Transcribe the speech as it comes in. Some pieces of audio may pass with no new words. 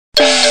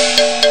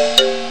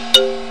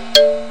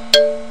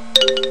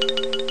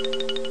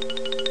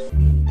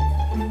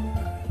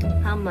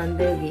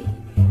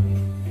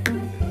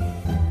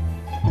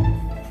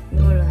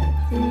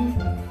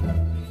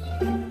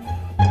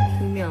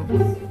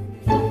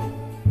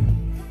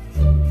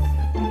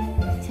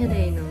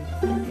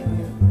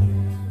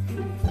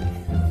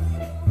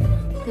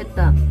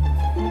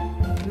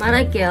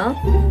말할게요.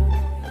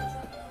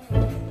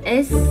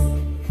 S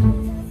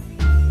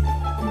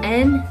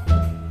N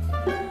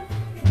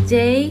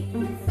J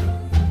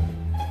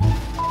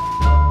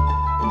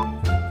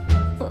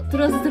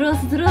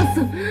들었어.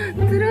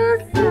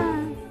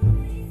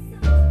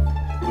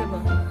 대박.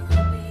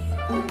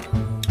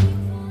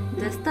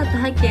 이제 스타트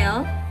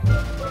할게요.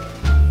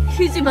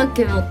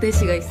 휴지밖에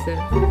못대시가 있어요.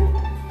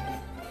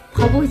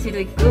 바보씨도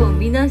있고요,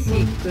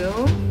 미나씨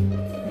있고요,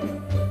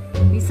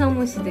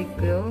 미성모씨도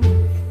있고요.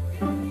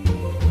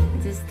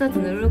 이제 스타트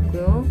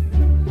눌렀고요.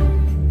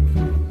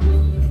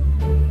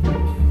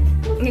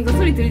 이거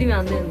소리 들리면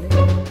안 되는데.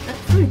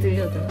 소리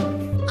들려줘.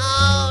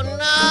 Oh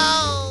no!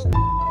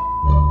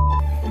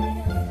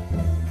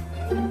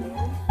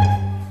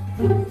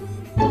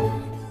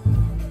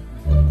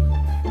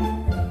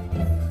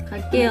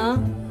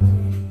 갈게요.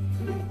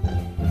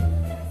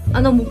 아,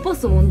 나 못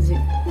봤어, 뭔지.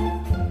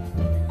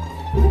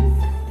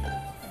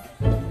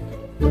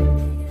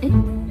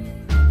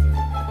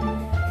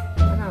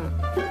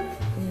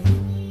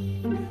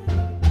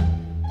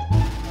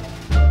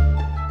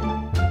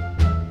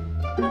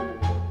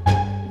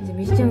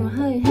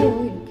 해요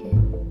이렇게.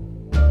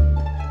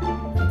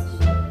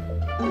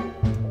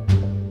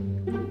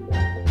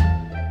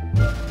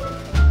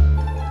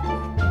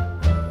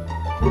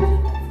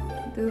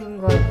 뜨거운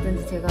거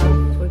어떤지 제가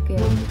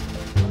볼게요.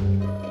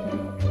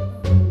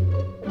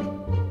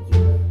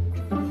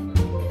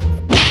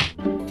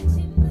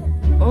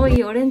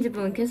 이 오렌지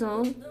분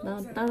계속 나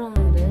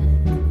따라오는데.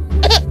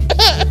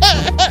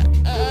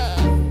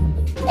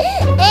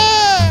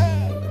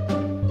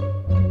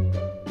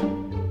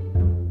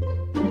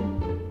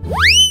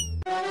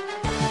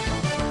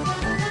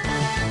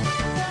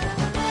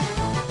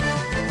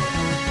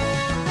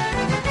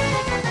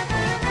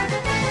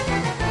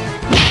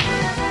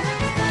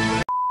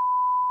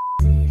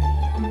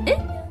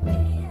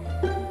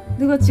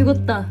 누가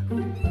죽었다.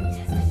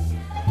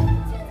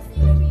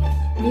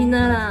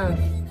 미나랑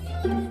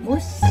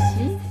모씨?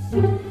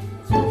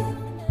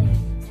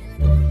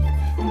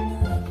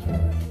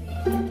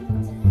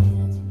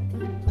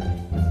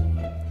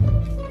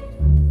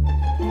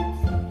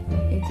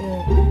 이제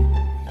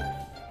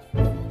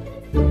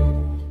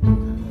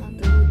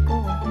누굴까?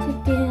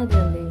 체크해야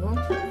되는데 이거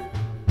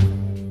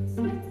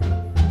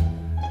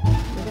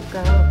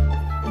누굴까요?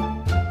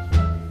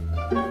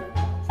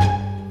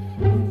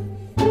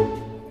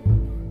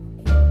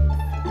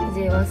 이제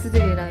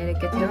원수들이랑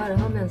이렇게 대화를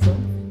하면서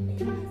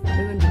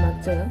누군지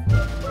맞죠요?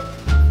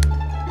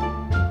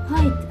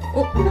 화이트.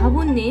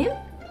 바보님?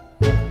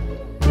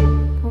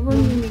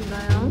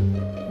 바보님인가요?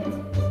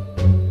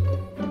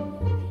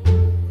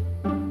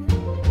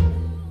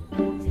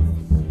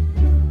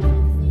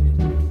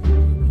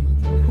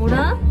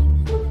 보라?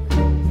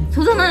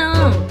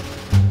 저잖아요!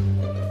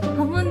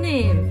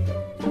 바보님!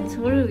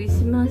 저를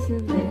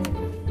의심하시는데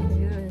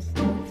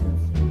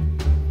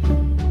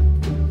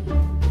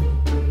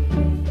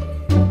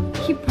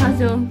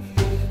힙하죠?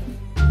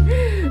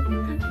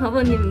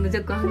 바보님은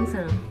무조건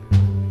항상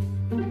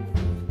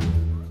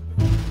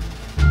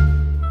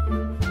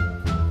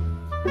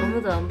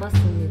아무도 안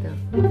봤습니다.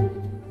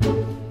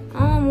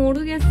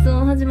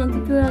 모르겠어. 하지만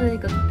투표해야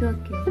되니까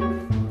투표할게요.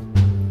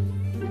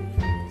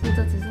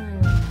 진짜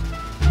죄송해요.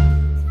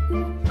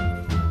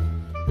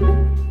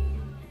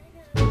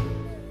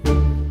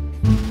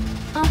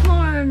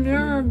 헐,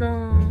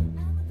 미안하다.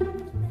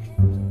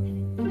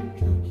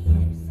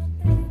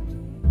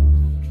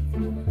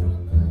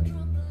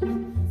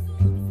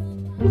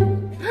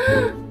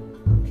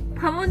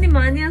 바보님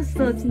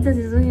아니었어. 진짜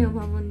죄송해요,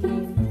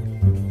 바보님.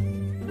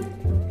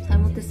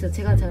 잘못했어요.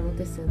 제가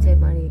잘못했어요. 제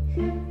말이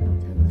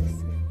잘못했어요.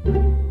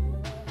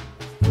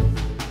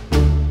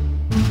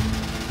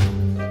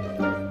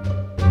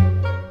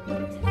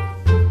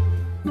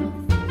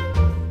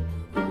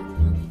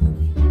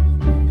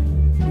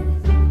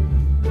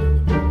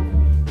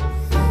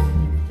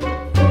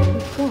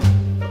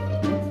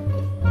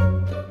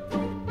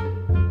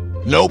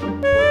 Nope.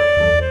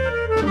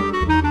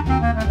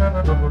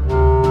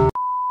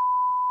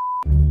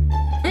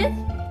 에?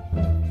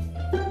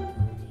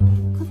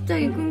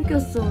 갑자기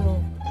끊겼어.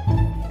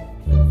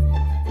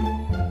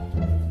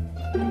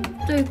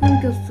 갑자기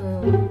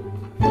끊겼어요.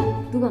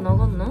 누가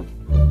나갔나?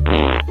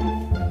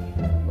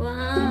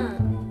 와.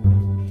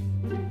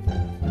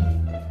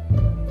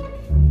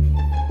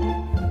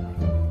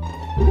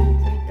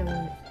 재밌다.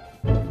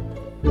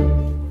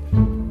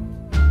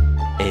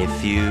 A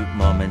few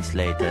moments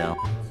later.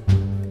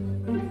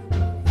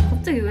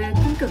 갑자기 왜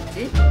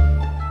끊겼지?